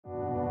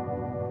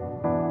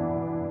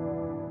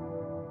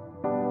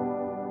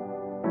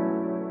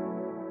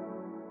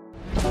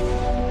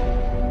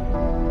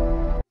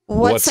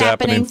What's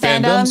happening,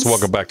 fandoms?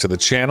 Welcome back to the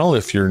channel.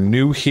 If you're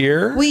new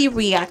here, we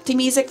react to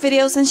music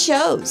videos and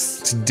shows.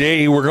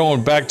 Today we're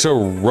going back to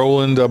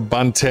Roland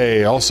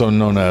Abante, also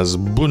known as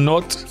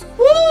Bunot.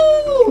 Woo!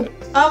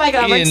 Oh my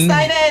god, I'm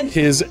excited!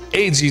 His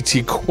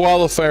AGT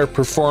Qualifier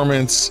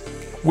performance,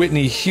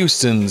 Whitney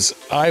Houston's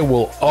I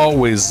Will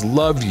Always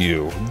Love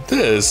You.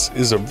 This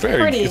is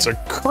it's a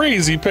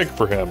crazy pick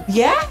for him.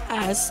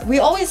 Yes, we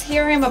always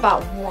hear him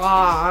about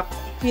rock,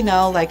 you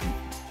know, like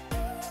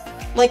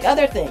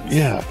other things.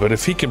 Yeah, but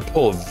if he can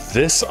pull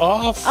this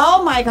off,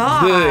 oh my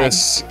god,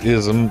 this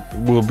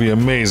will be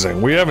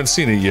amazing. We haven't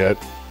seen it yet.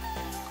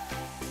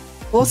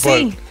 We'll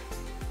see.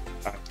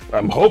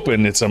 I'm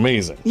hoping it's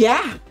amazing.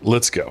 Yeah.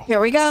 Let's go. Here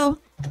we go.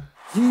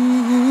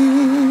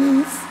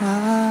 If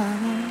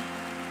I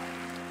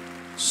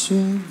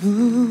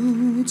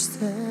should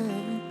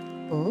stay,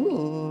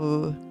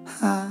 ooh,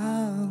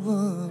 I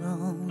would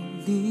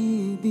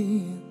only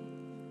be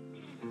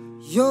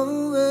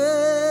your way.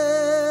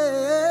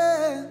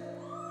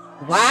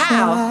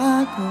 Wow.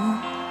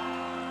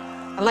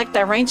 I like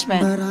the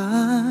arrangement. But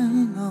I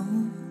know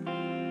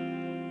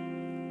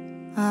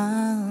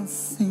I'll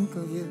think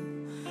of you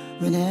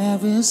when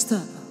every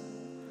step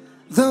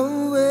the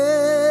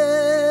way.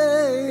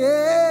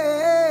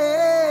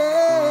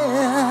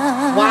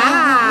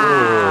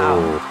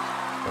 Wow.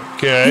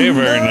 Okay,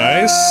 very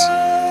nice.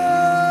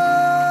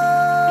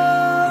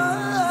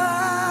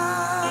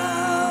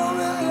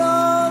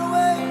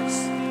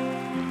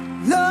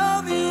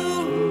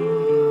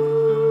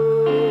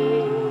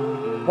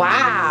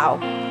 Wow.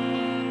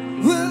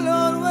 Will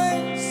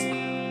always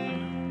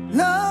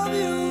love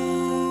you.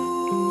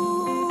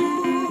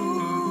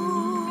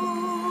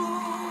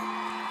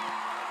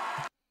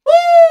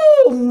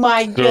 Woo!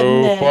 My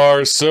goodness. So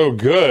far, so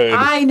good.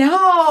 I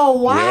know.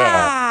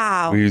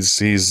 Wow. Yeah.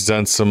 He's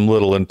done some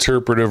little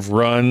interpretive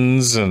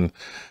runs, and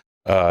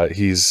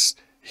he's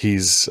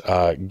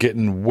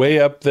getting way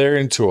up there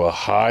into a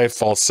high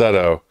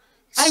falsetto.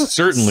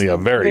 Certainly a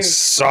very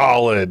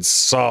solid.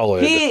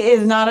 He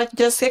is not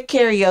just a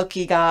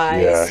karaoke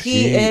guy. Yeah,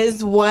 he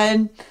is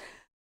one.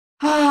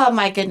 Oh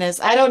my goodness.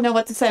 I don't know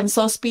what to say. I'm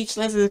so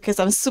speechless because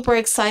I'm super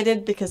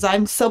excited because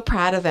I'm so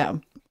proud of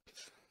him.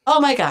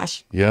 Oh my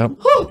gosh. Yep.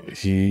 Whew.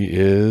 He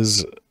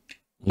is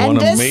one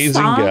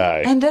amazing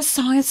guy. And this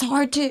song is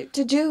hard to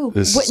do.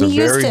 This Whitney is a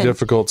very Houston.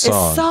 difficult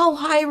song. It's so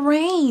high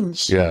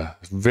range. Yeah,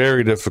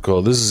 very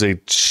difficult. This is a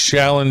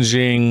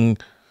challenging,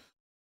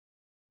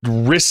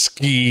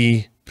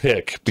 risky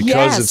pick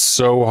because it's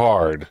so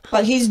hard.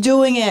 But he's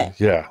doing it.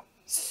 Yeah.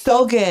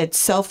 So good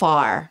so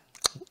far.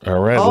 All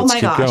right, oh let's my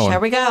keep gosh, going. Here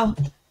we go.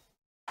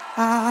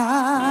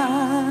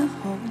 I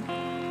hope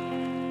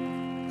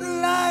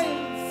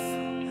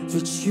life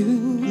with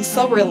you. He's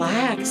so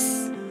relaxed.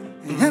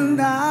 And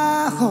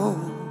I hope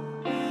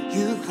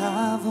you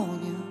have on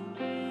you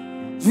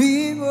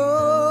dream of.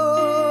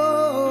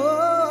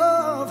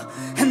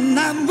 And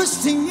I'm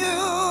wishing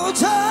you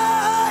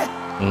joy.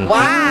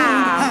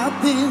 Wow.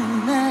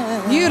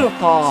 Happiness.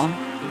 Beautiful.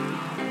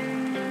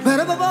 But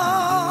above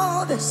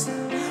all this,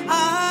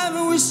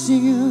 I'm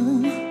wishing you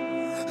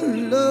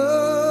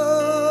love.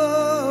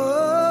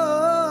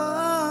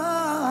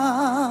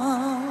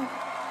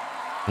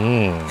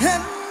 And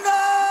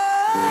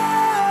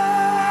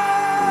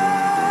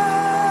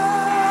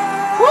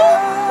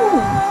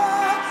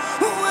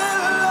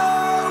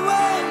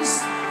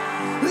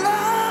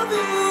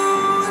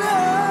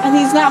and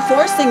he's not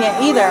forcing it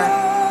either.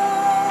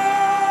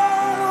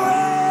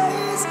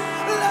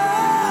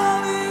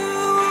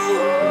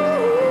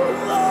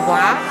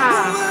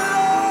 Wow.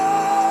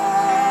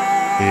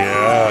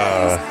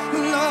 Yeah.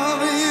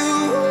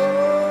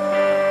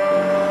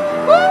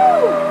 Woo!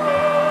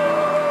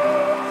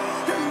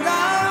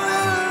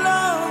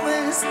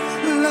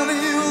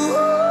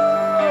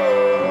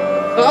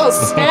 Oh,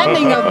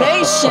 standing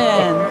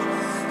ovation.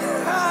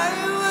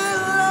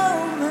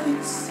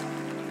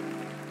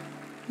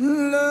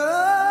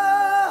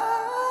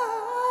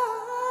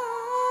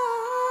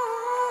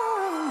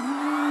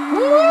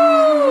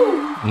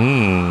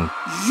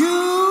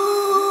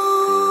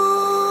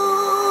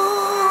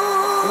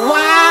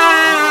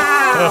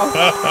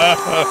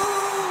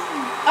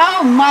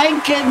 Oh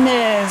my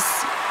goodness.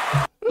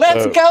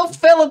 Let's go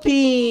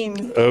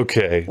Philippines.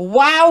 Okay.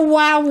 Wow,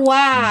 wow,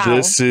 wow.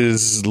 This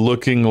is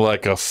looking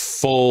like a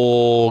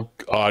full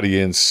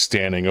audience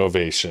standing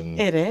ovation.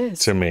 It is.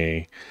 To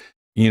me.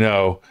 You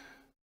know,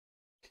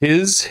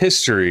 his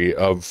history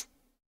of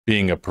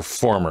being a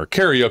performer,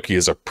 karaoke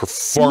is a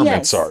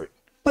performance art.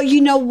 But you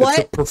know what?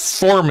 It's a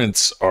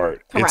performance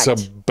art. Correct.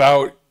 It's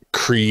about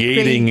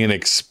creating an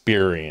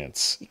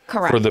experience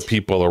Correct. for the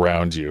people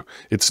around you.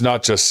 It's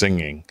not just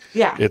singing.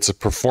 Yeah. It's a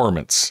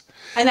performance.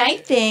 And I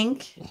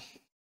think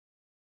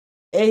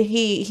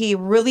he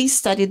really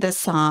studied the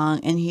song,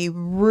 and he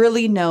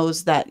really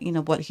knows that, you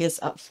know, what he's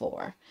up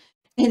for.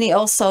 And he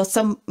also,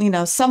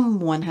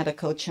 someone had to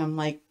coach him,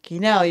 like,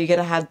 you know, you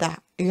have to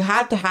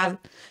have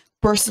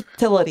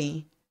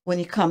versatility when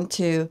you come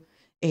to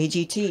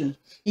AGT.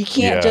 You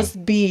can't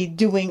just be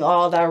doing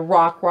all that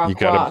rock. You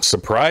gotta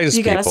surprise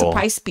people. You gotta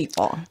surprise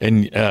people.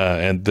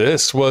 And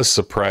this was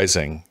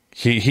surprising.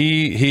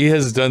 He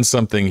has done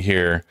something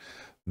here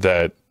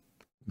that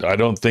I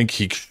don't think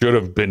he should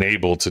have been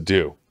able to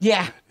do.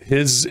 Yeah.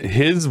 His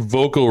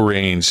vocal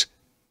range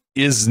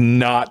is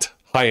not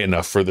high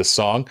enough for this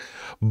song,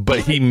 but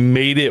he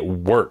made it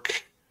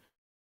work.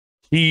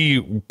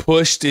 He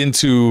pushed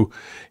into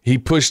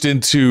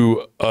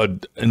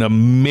an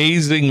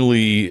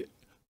amazingly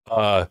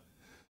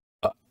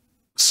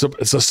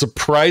it's a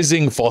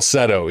surprising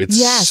falsetto.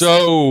 It's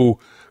so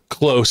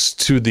close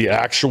to the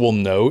actual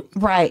note,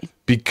 right?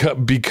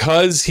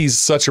 Because he's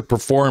such a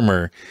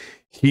performer,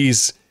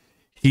 he's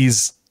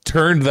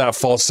turned that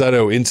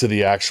falsetto into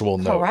the actual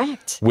note,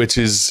 correct? Which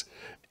is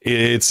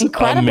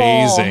incredible.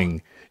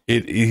 Amazing.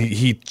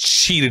 He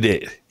cheated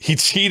it. He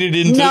cheated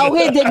into. No,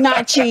 he did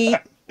not cheat.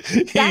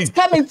 That's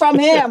coming from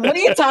him. What are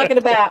you talking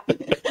about?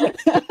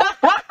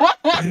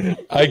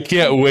 I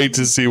can't wait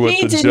to see what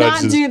he the judges. He did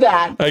not do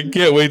that. I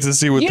can't wait to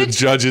see what the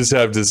judges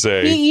have to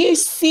say. You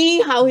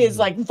see how his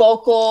like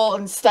vocal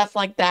and stuff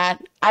like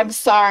that. I'm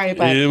sorry,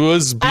 but it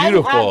was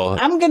beautiful.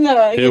 I'm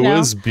gonna. It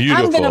was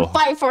beautiful. I'm gonna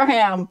fight for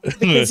him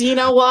because you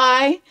know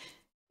why?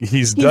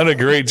 He's done a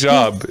great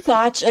job. He's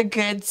such a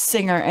good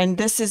singer, and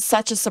this is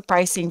such a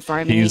surprising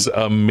for me. He's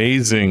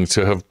amazing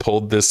to have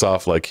pulled this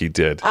off like he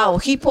did. Oh,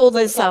 he pulled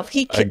this off.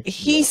 He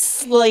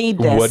slayed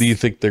this. What do you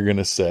think they're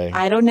gonna say?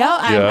 I don't know.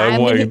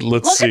 Let's see.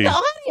 Look at the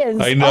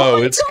audience. I know,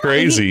 oh it's God.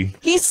 crazy.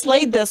 He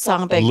slayed this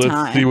song big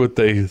time.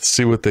 Let's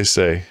see what they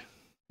say.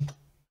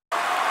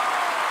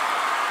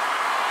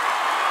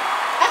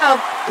 Oh,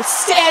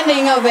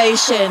 standing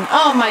ovation.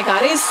 Oh my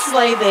God, he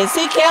slayed this.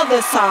 He killed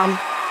this song.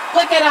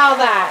 Look at all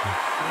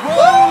that.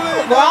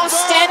 Roland, we're all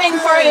standing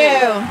for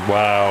you.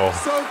 Wow.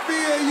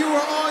 Sophia, you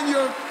are on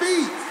your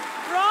feet.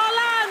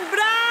 Roland,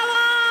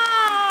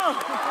 bravo!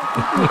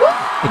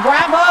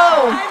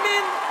 Bravo! I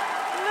mean,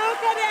 look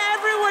at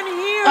everyone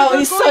here. Oh, We're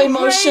he's so going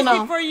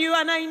emotional crazy for you,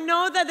 and I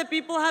know that the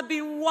people have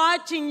been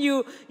watching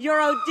you, your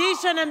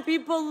audition, and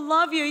people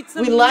love you. It's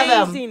amazing. We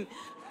love him.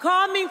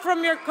 Coming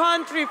from your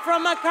country,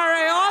 from a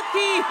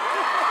karaoke.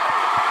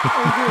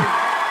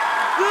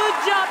 Good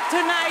job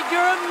tonight.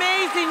 You're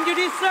amazing. You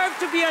deserve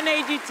to be on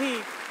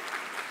AGT.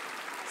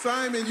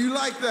 Simon, you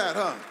like that,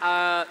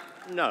 huh?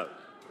 No.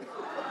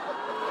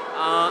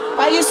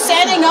 Are you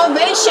standing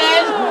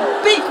ovation?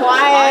 Be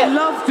quiet. I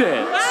loved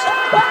it.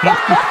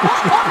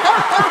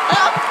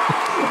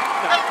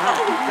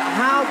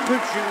 How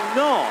could you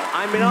not?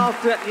 I mean,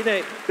 after,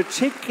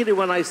 particularly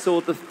when I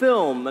saw the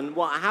film and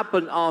what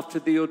happened after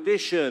the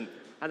audition,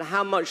 and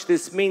how much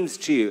this means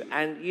to you.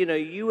 And,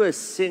 you were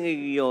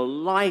singing your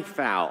life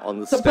out on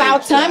the stage. It's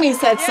about time he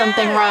said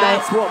something right.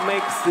 That's what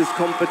makes this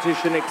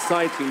competition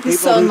exciting. He's People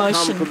so who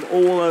emotional. come from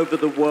all over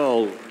the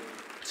world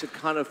to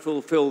kind of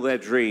fulfill their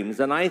dreams.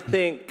 And I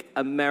think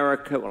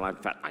America, well, in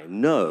fact, I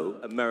know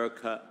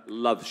America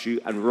loves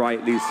you, and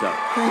rightly so.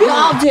 We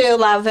all do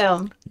love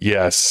him.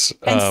 Yes.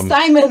 And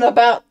Simon,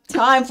 about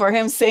time for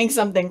him saying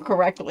something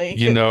correctly.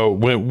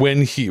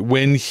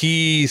 When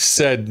he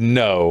said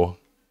no,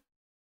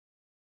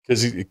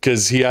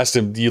 because he asked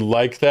him, do you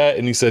like that?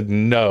 And he said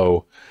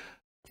no.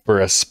 For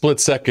a split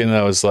second,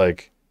 I was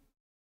like,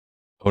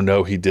 oh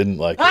no, he didn't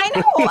like it. I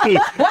know.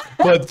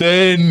 But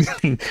then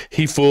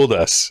he fooled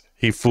us.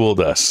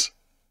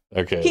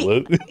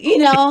 Okay.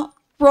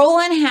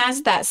 Roland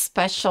has that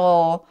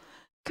special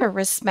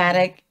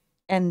charismatic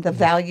and the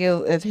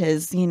value of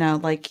his,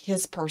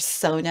 his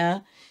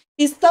persona.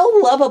 He's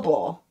so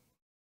lovable.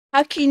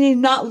 How can you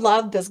not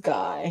love this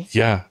guy?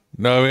 Yeah.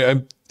 No, I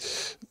mean,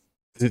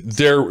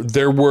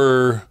 there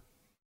were,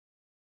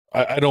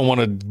 I don't want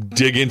to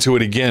dig into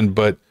it again,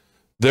 but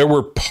there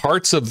were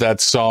parts of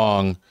that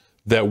song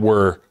that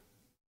were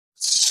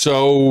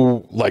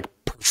so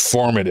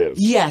performative.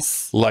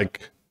 Yes.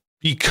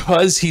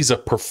 Because he's a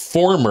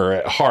performer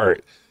at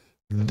heart,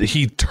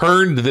 he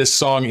turned this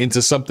song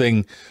into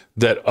something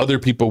that other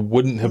people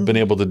wouldn't have been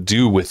able to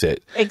do with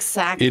it.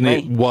 Exactly. And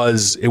it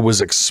was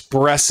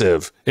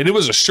expressive, and it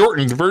was a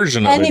shortened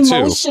version of it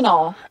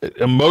emotional. too.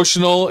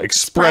 Emotional,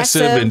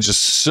 expressive, and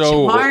just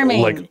so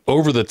charming.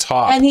 Over the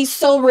top. And he's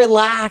so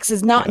relaxed.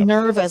 He's not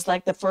nervous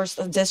like the first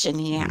audition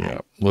he had.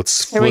 Yeah. Let's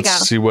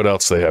see what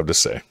else they have to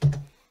say.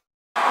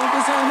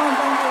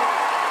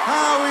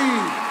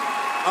 Howie.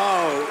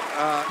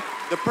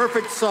 The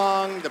perfect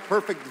song, the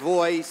perfect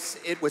voice.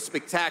 It was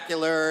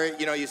spectacular.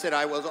 You said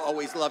I will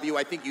always love you.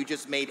 I think you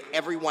just made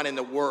everyone in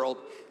the world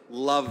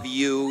love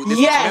you. This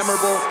is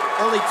memorable.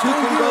 Only two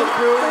can go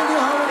through.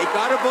 They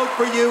got to vote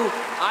for you.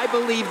 I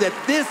believe that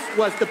this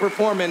was the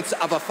performance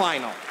of a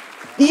final.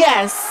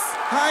 Yes.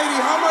 Heidi,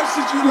 how much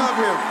did you love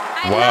him?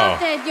 I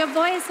loved it. Your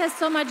voice has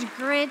so much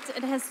grit.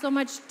 It has so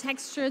much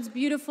texture. It's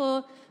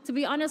beautiful. To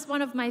be honest,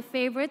 one of my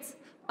favorites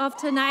of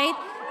tonight.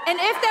 And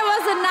if there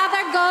was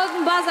another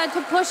golden buzzer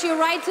to push you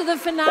right to the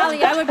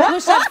finale, I would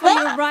push that for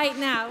you right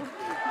now.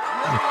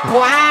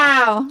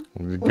 Wow.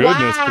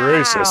 Goodness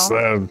gracious.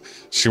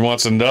 She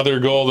wants another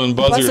golden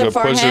buzzer to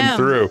push him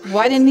through.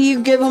 Why didn't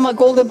you give him a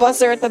golden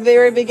buzzer at the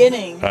very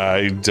beginning?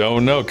 I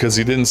don't know, because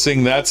he didn't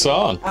sing that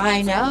song.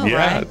 I know,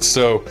 Yeah, right?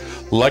 so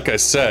like I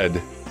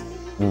said,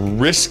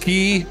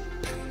 risky,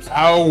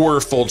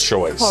 powerful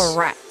choice.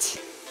 Correct.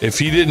 If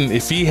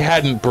he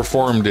hadn't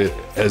performed it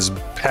as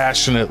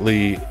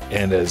passionately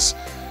and as,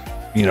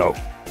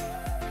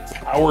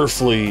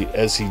 powerfully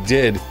as he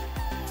did,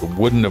 it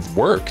wouldn't have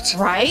worked.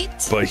 Right?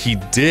 But he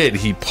did.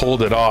 He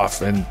pulled it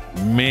off, and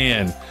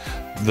man,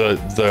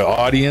 the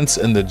audience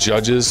and the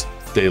judges,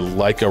 they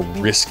like a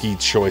risky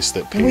choice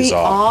that pays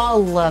off.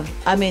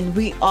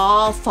 We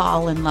all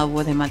fall in love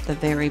with him at the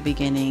very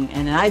beginning,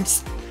 and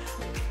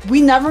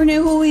we never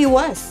knew who he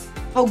was,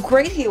 how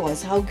great he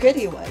was, how good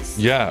he was.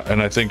 Yeah, and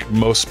I think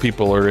most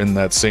people are in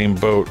that same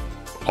boat.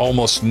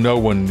 Almost no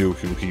one knew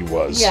who he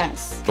was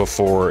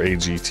before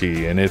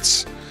AGT, and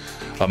it's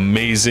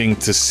amazing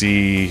to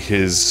see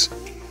his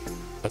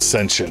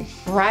ascension.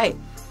 Right.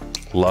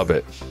 Love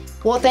it.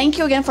 Well, thank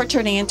you again for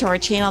tuning into our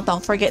channel.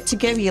 Don't forget to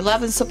give your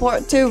love and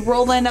support to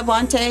Roland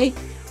Abante,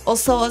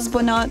 also as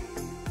Bunot.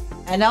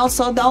 And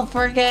also don't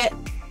forget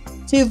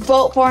to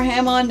vote for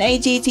him on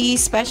AGT,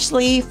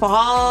 especially for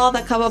all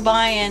the cover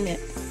buying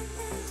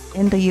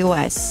in the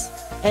US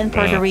and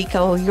Puerto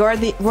Rico. We're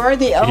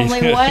the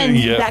only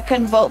ones that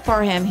can vote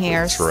for him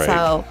here. That's right.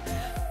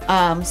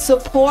 So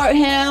support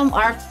him,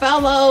 our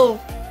fellow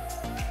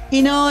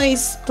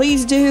Pinoys,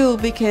 please do,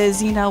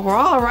 because we're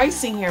all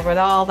racing here with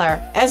all our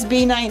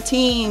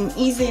SB19,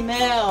 Easy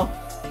Mail.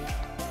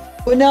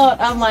 Bunot,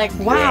 I'm like,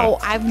 wow,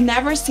 I've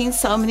never seen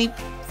so many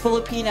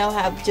Filipino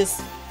have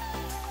just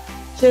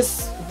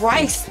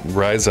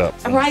rised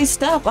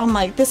up. I'm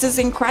like, this is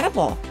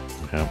incredible.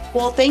 Yeah.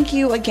 Well, thank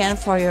you again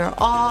for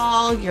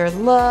all your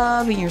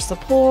love and your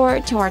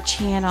support to our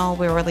channel.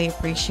 We really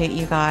appreciate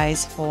you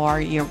guys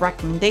for your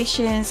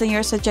recommendations and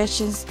your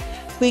suggestions.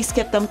 Please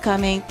keep them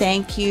coming.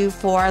 Thank you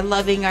for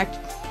loving our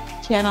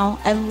channel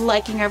and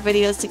liking our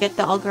videos to get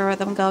the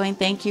algorithm going.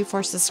 Thank you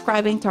for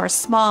subscribing to our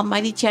small,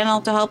 mighty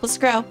channel to help us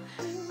grow.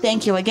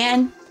 Thank you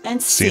again,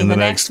 and see you in the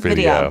next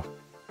video.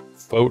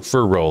 Vote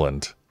for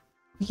Roland.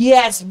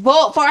 Yes,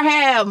 vote for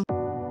him.